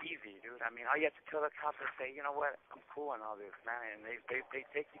 but it was easy, dude. I mean, all you have to tell the cops is say, you know what, I'm cool and all this, man, and they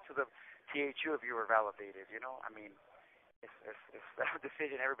take you to the THU if you were validated, you know. I mean, that's a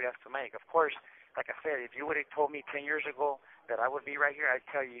decision everybody has to make. Of course, like I said, if you would have told me 10 years ago that I would be right here, I'd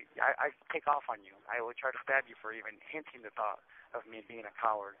tell you, I'd take off on you. I would try to stab you for even hinting the thought of me being a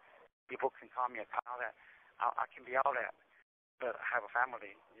coward. People can call me a coward. I can be all that, but I have a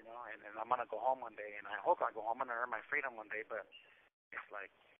family, you know, and I'm going to go home one day, and I hope I go home and earn my freedom one day, but it's like,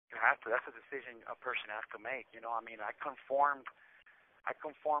 you have to. That's a decision a person has to make, you know. I mean, I conformed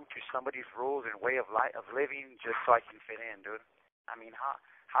to somebody's rules and way of living just so I can fit in, dude. I mean,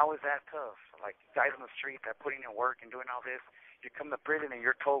 how is that tough? Like guys on the street that are putting in work and doing all this, you come to prison and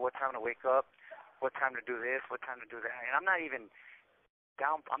you're told what time to wake up, what time to do this, what time to do that. And I'm not even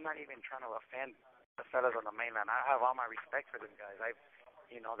trying to offend the fellas on the mainland. I have all my respect for them guys.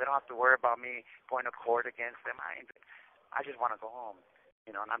 They don't have to worry about me going to court against them. I just want to go home.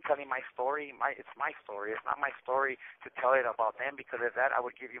 You know, and I'm telling my story. It's my story. It's not my story to tell it about them, because of that I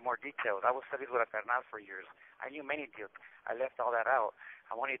would give you more details. I was studied with a carnal for years. I knew many details. I left all that out.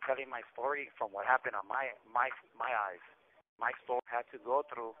 I want to tell you my story from what happened on my eyes. My story had to go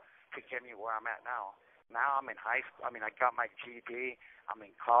through to get me where I'm at now. Now I'm in high school. I mean, I got my GED. I'm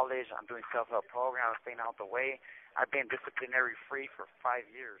in college. I'm doing self-help program. I'm staying out the way. I've been disciplinary free for 5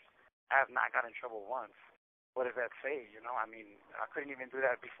 years. I have not got in trouble once. What does that say? You know, I mean, I couldn't even do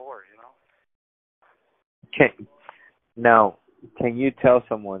that before, you know. Can you tell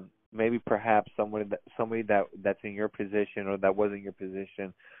someone, maybe perhaps somebody that's in your position or that was in your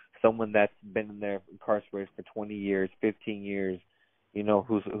position, someone that's been in there incarcerated for 20 years, 15 years, you know,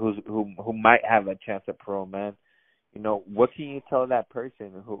 who might have a chance at parole, man? You know, what can you tell that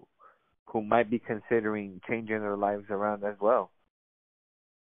person who might be considering changing their lives around as well?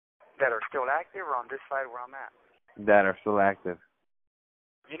 That are still active, or on this side where I'm at? That are still active.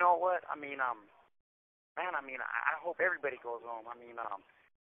 You know what? I mean, man, I mean, I hope everybody goes home. I mean,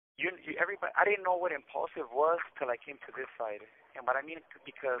 everybody. I didn't know what impulsive was till I came to this side, and what I mean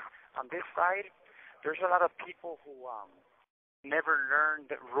because on this side, there's a lot of people who never learned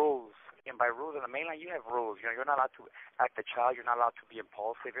the rules. And by rules on the mainland, you have rules. You know, you're not allowed to act a child. You're not allowed to be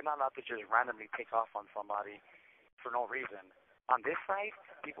impulsive. You're not allowed to just randomly take off on somebody for no reason. On this side,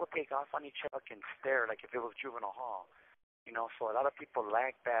 people take off on each other and stare like if it was juvenile hall. You know, so a lot of people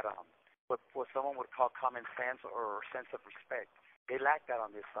lack that, what someone would call common sense or sense of respect. They lack that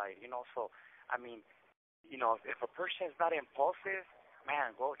on this side, you know. So, I mean, you know, if a person is not impulsive,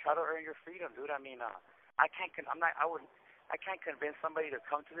 man, go try to earn your freedom, dude. I mean, I can't convince somebody to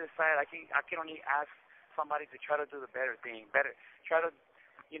come to this side. I can only ask somebody to try to do the better thing. Try to.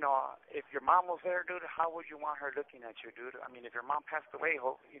 You know, if your mom was there, dude, how would you want her looking at you, dude? I mean, if your mom passed away,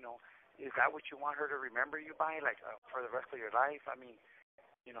 you know, is that what you want her to remember you by, like, for the rest of your life? I mean,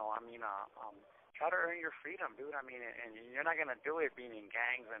 you know, try to earn your freedom, dude. I mean, and you're not going to do it being in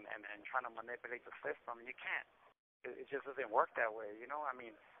gangs and trying to manipulate the system. You can't. It just doesn't work that way, you know? I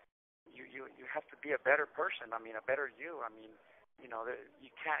mean, you have to be a better person. I mean, a better you. I mean,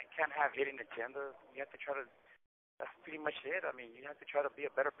 You can't have hidden agendas. You have to try to. That's pretty much it. I mean, you have to try to be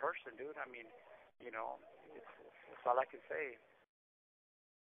a better person, dude. I mean, you know, it's all I can say.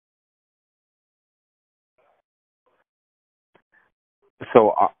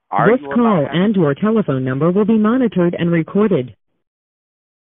 So are This you a call lot and your telephone number will be monitored and recorded.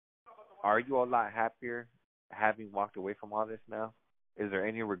 are you a lot happier having walked away from all this now? Is there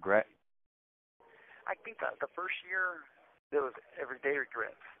any regret? I think that the first year there was everyday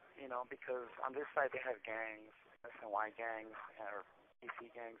regrets, because on this side they have gangs, SNY gangs or PC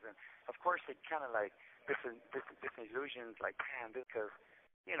gangs, and of course it kind of like disillusions, like damn, because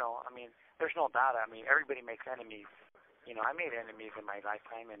I mean, there's no doubt. I mean, everybody makes enemies. I made enemies in my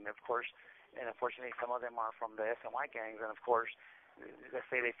lifetime, and of course, and unfortunately, some of them are from the SNY gangs, and of course, let's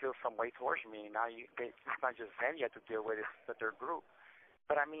say they feel some way towards me. Now it's not just them you have to deal with; it's that their group.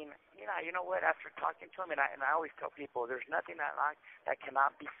 But I mean, you know what? After talking to him, and I always tell people, there's nothing that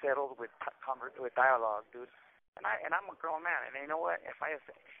cannot be settled with with dialogue, dude. And I'm a grown man, and you know what?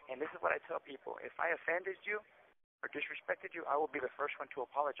 And this is what I tell people: if I offended you or disrespected you, I will be the first one to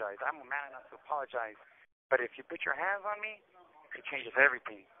apologize. I'm a man enough to apologize. But if you put your hands on me, it changes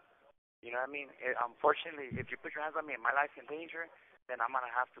everything. You know what I mean? Unfortunately, if you put your hands on me and my life's in danger, then I'm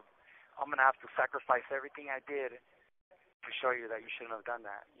gonna have to sacrifice everything I did to show you that you shouldn't have done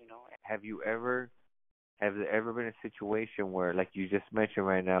that. Have there ever been a situation where, like you just mentioned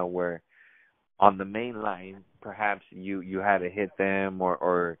right now, where on the main line, perhaps you had to hit them,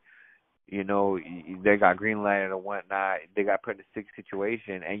 or they got green lighted or whatnot, they got put in a stick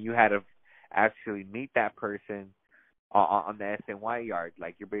situation, and you had to actually meet that person on the SNY yard,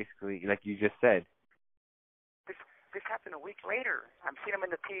 like you're basically, like you just said. This happened a week later. I'm seeing him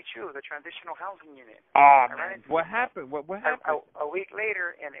in the THU, the Transitional Housing Unit. Oh, man. What happened? What happened? A week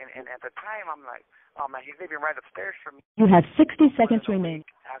later, and at the time, I'm like, oh, man, he's living right upstairs from me. You have 60 seconds remaining.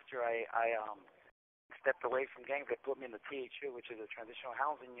 After I stepped away from gangs, they put me in the THU, which is a Transitional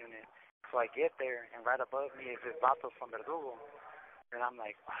Housing Unit. So I get there, and right above me is this vato from Verdugo. And I'm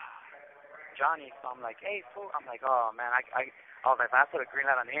like, Johnny. So I'm like, hey, fool. I'm like, oh, man, I was like, I put a green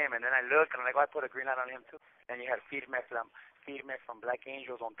light on him. And then I look, and I'm like, oh, I put a green light on him, too. And you had feedback from Black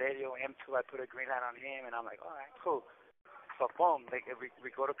Angels, Ontario. Him, too, I put a green light on him. And I'm like, all right, cool. So, boom, we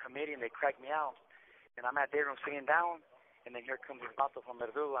go to committee, and they crack me out. And I'm at their room sitting down. And then here comes this vato from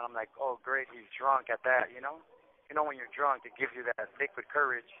Verdugo. And I'm like, oh, great, he's drunk at that, You know when you're drunk, it gives you that liquid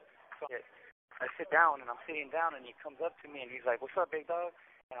courage. So I sit down, and I'm sitting down, and he comes up to me, and he's like, what's up, big dog?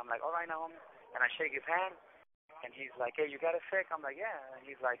 And I'm like, all right, now, homie. And I shake his hand, and he's like, hey, you got a sec? I'm like, yeah. And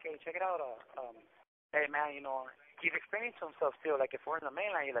he's like, hey, check it out. Hey, man, he's explaining to himself still, like, if we're in the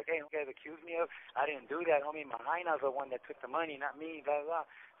mainland, he's like, hey, you guys accused me of, I didn't do that, homie. Mahina's the one that took the money, not me, blah, blah.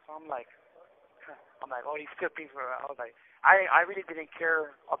 So I'm like, oh, he still thinks I was like, I really didn't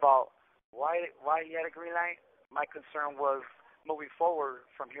care about why he had a green light. My concern was moving forward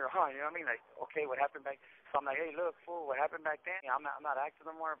from here on, you know what I mean? Like, okay, what happened back? So I'm like, hey, look, fool, what happened back then? I'm not active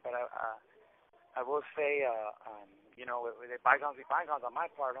no more, but I will say, with bygones be bygones on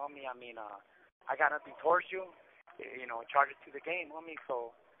my part, homie. I mean, I got nothing towards you, charge it to the game, homie.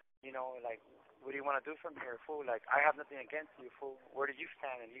 So, like, what do you want to do from here, fool? Like, I have nothing against you, fool. Where do you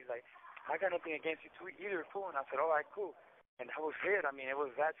stand? And he's like, I got nothing against you too either, fool. And I said, all right, cool. And that was it. I mean, it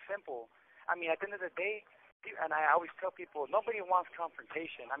was that simple. I mean, at the end of the day, and I always tell people, nobody wants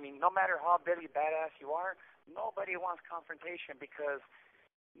confrontation. I mean, no matter how Billy badass you are, nobody wants confrontation because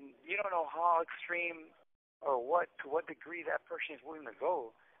you don't know how extreme or to what degree that person is willing to go.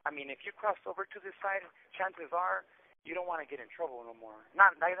 I mean, if you cross over to this side, chances are you don't want to get in trouble no more.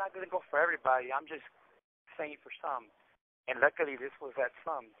 Not going to go for everybody. I'm just saying for some. And luckily, this was that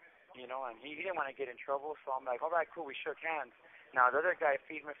some, and he didn't want to get in trouble. So I'm like, all right, cool, we shook hands. Now, the other guy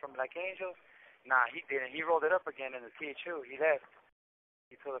feed me from Black Angels. Nah, he didn't. He rolled it up again in the THU. He left.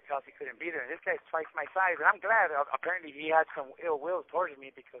 He told the cops he couldn't be there. And this guy's twice my size, and I'm glad. Apparently, he had some ill will towards me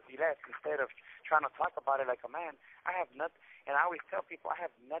because he left instead of trying to talk about it like a man. I have nothing, and I always tell people I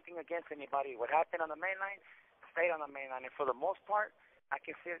have nothing against anybody. What happened on the main line stayed on the main line, and for the most part, I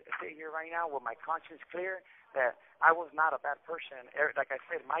can sit here right now with my conscience clear that I was not a bad person. Like I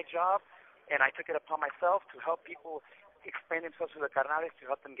said, my job, and I took it upon myself to help people explain themselves to the carnales to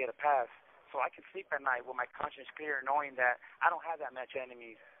help them get a pass. So I can sleep at night with my conscience clear, knowing that I don't have that much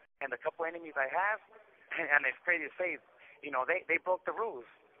enemies. And the couple enemies I have, and it's crazy to say, they broke the rules.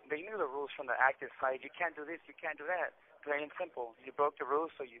 They knew the rules from the active side. You can't do this, you can't do that. Plain and simple. You broke the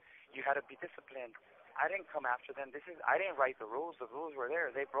rules, so you had to be disciplined. I didn't come after them. I didn't write the rules. The rules were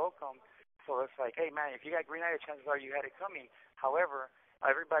there. They broke them. So it's like, hey, man, if you got green light, chances are you had it coming. However,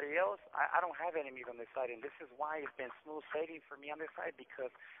 Everybody else, I don't have enemies on this side, and this is why it's been smooth sailing for me on this side,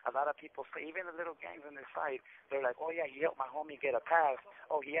 because a lot of people say, even the little gangs on this side, they're like, oh yeah, he helped my homie get a pass.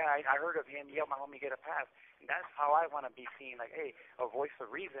 Oh yeah, I heard of him, he helped my homie get a pass. And that's how I want to be seen, like, hey, a voice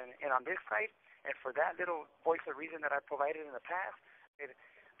of reason. And on this side, and for that little voice of reason that I provided in the past,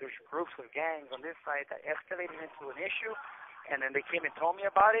 there's groups of gangs on this side that escalated into an issue, and then they came and told me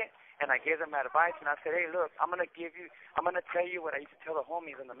about it, and I gave them advice, and I said, hey, look, I'm going to tell you what I used to tell the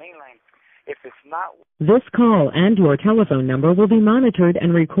homies on the main line. If it's not... This call and your telephone number will be monitored and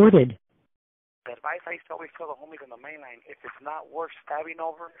recorded. The advice I used to always tell the homies on the main line, if it's not worth stabbing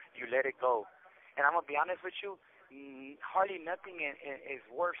over, you let it go. And I'm going to be honest with you, hardly nothing is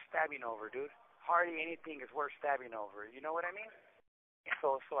worth stabbing over, dude. Hardly anything is worth stabbing over. You know what I mean?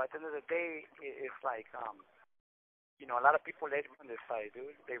 So at the end of the day, it's like... a lot of people let me on this side,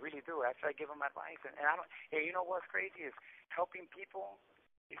 dude. They really do. After I give them advice, and I don't. Hey, you know what's crazy is helping people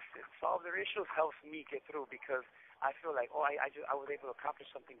solve their issues helps me get through, because I feel like, oh, I was able to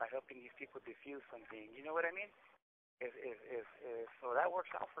accomplish something by helping these people diffuse something. You know what I mean? So that works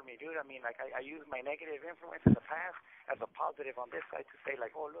out for me, dude. I mean, like I use my negative influence in the past as a positive on this side to say,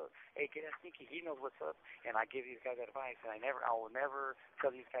 like, oh look, hey, get that sneaky, he knows what's up, and I give these guys advice, and I will never tell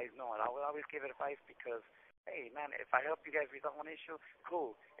these guys no, and I will always give advice because. Hey, man, if I help you guys resolve one issue,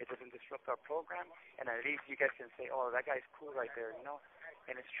 cool. It doesn't disrupt our program, and at least you guys can say, oh, that guy's cool right there, you know?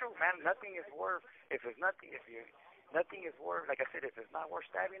 And it's true, man. Nothing is worth, nothing is worth, like I said, if it's not worth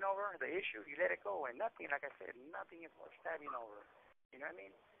stabbing over the issue, you let it go. And nothing, like I said, nothing is worth stabbing over. You know what I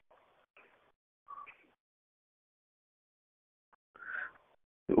mean?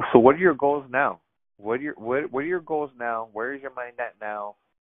 So what are your goals now? What are your goals now? Where is your mind at now?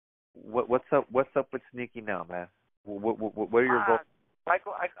 What's up with Sneaky now, man? What are your goals? I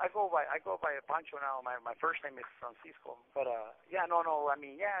go by Pancho now. My first name is Francisco, but I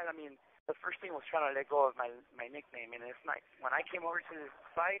mean the first thing was trying to let go of my nickname, and it's nice. When I came over to this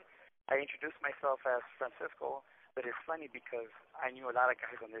side, I introduced myself as Francisco, but it's funny because I knew a lot of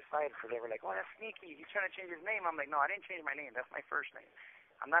guys on this side, so they were like, oh, that's Sneaky, he's trying to change his name. I'm like, no, I didn't change my name. That's my first name.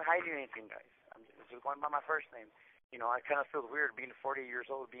 I'm not hiding anything, guys. I'm just going by my first name. You know, I kind of feel weird being 40 years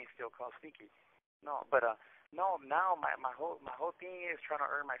old, being still called Sneaky. No, but no. Now my whole thing is trying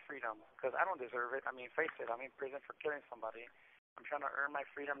to earn my freedom, because I don't deserve it. I mean, face it, I'm in prison for killing somebody. I'm trying to earn my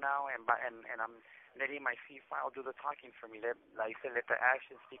freedom now, and I'm letting my C file do the talking for me. Like I said, let the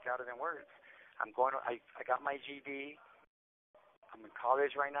actions speak louder than words. I got my GD. I'm in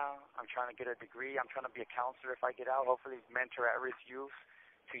college right now. I'm trying to get a degree. I'm trying to be a counselor if I get out. Hopefully, mentor at-risk youth.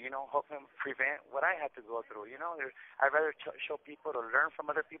 To, help them prevent what I had to go through. I'd rather show people to learn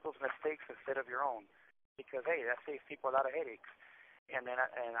from other people's mistakes instead of your own, because, hey, that saves people a lot of headaches. And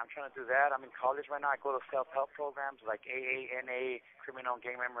I'm trying to do that. I'm in college right now. I go to self-help programs like AA, NA, Criminal and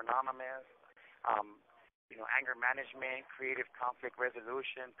Gang Member Anonymous, anger management, creative conflict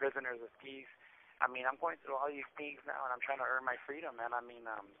resolution, prisoners of peace. I mean, I'm going through all these things now, and I'm trying to earn my freedom, man. I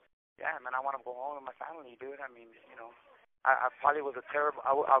mean, I want to go home with my family, dude. I mean, I probably was a terrible.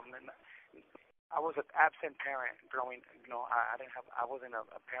 I was an absent parent growing. I wasn't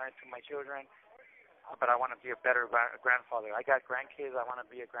a parent to my children, but I want to be a better grandfather. I got grandkids. I want to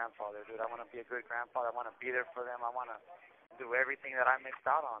be a grandfather, dude. I want to be a good grandfather. I want to be there for them. I want to do everything that I missed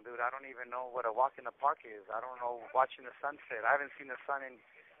out on, dude. I don't even know what a walk in the park is. I don't know watching the sunset. I haven't seen the sun in,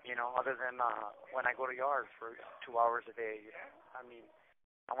 other than when I go to yard for 2 hours a day. I mean,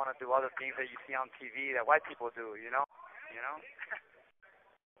 I want to do all the things that you see on TV that white people do. Yeah,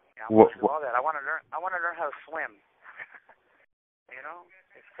 I want to do all that. I want to learn how to swim.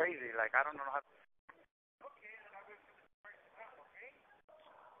 It's crazy. Like, I don't know how.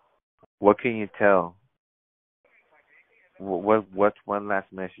 What can you tell? What's one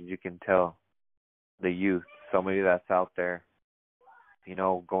last message you can tell the youth, somebody that's out there,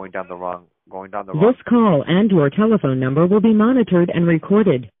 going down the wrong. This call and your telephone number will be monitored and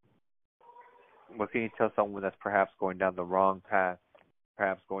recorded. What can you tell someone that's perhaps going down the wrong path,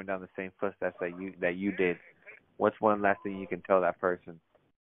 perhaps going down the same footsteps that you did? What's one last thing you can tell that person?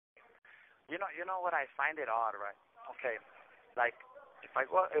 You know what, I find it odd, right? Okay, like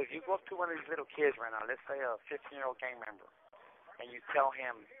if you go up to one of these little kids right now, let's say a 15-year-old gang member, and you tell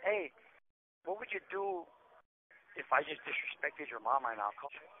him, hey, what would you do if I just disrespected your mom right now?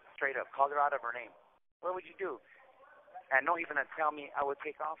 Straight up, called her out of her name. What would you do? And no, he's going to tell me I would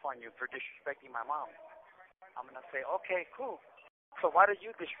take off on you for disrespecting my mom. I'm going to say, okay, cool. So why did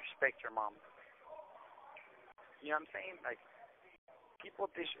you disrespect your mom? You know what I'm saying? Like,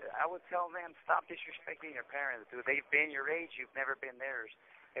 I would tell them, stop disrespecting your parents, dude. They've been your age. You've never been theirs.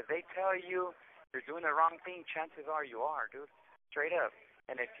 If they tell you you're doing the wrong thing, chances are you are, dude. Straight up.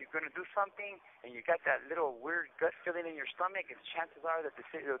 And if you're going to do something and you got that little weird gut feeling in your stomach, it's chances are that the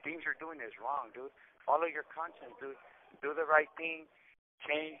things you're doing is wrong, dude. Follow your conscience, dude. Do the right thing.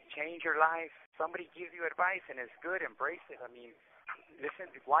 Change your life. Somebody gives you advice and it's good. Embrace it. I mean, listen,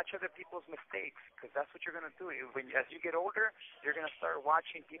 watch other people's mistakes, because that's what you're going to do. As you get older, you're going to start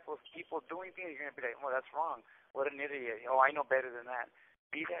watching people doing things. You're going to be like, oh, that's wrong. What an idiot. Oh, I know better than that.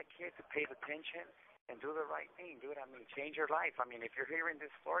 Be that kid that pays attention and do the right thing, dude. I mean, change your life. I mean, if you're hearing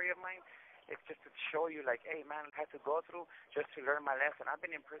this story of mine, it's just to show you, like, hey, man, I had to go through just to learn my lesson. I've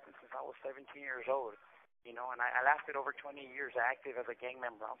been in prison since I was 17 years old, you know, and I lasted over 20 years active as a gang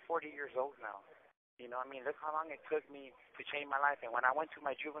member. I'm 40 years old now. You know, I mean, look how long it took me to change my life. And when I went to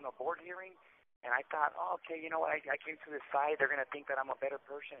my juvenile board hearing, and I thought, oh, okay, you know what, I came to this side, they're going to think that I'm a better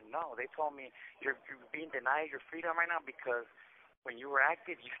person. No, they told me, you're being denied your freedom right now because when you were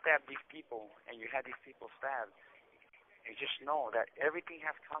active, you stabbed these people, and you had these people stabbed. And just know that everything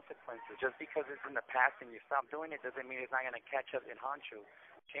has consequences. Just because it's in the past and you stop doing it doesn't mean it's not going to catch up and haunt you.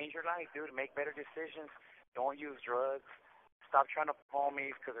 Change your life, dude. Make better decisions. Don't use drugs. Stop trying to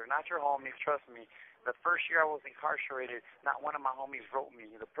homies, because they're not your homies, trust me. The first year I was incarcerated, not one of my homies wrote me.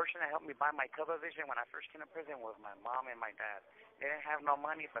 The person that helped me buy my television when I first came to prison was my mom and my dad. They didn't have no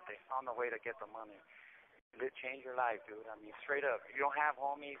money, but they found a way to get the money. Change your life, dude. I mean, straight up. If you don't have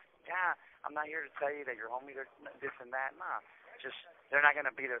homies, yeah, I'm not here to tell you that your homies are this and that. Nah, just they're not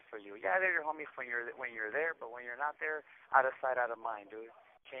gonna be there for you. Yeah, they're your homies when you're there, but when you're not there, out of sight, out of mind, dude.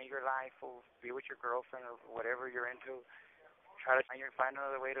 Change your life, fool. Be with your girlfriend or whatever you're into. Try to find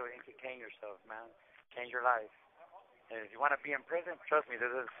another way to entertain yourself, man. Change your life. And if you want to be in prison, trust me,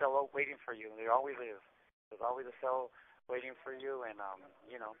 there's a cell waiting for you. There always is. There's always a cell waiting for you, and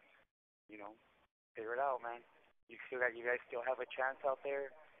you know, figure it out, man. You guys still have a chance out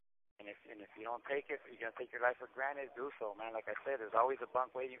there. And if you don't take it, you're gonna take your life for granted. Do so, man. Like I said, there's always a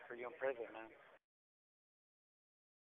bunk waiting for you in prison, man.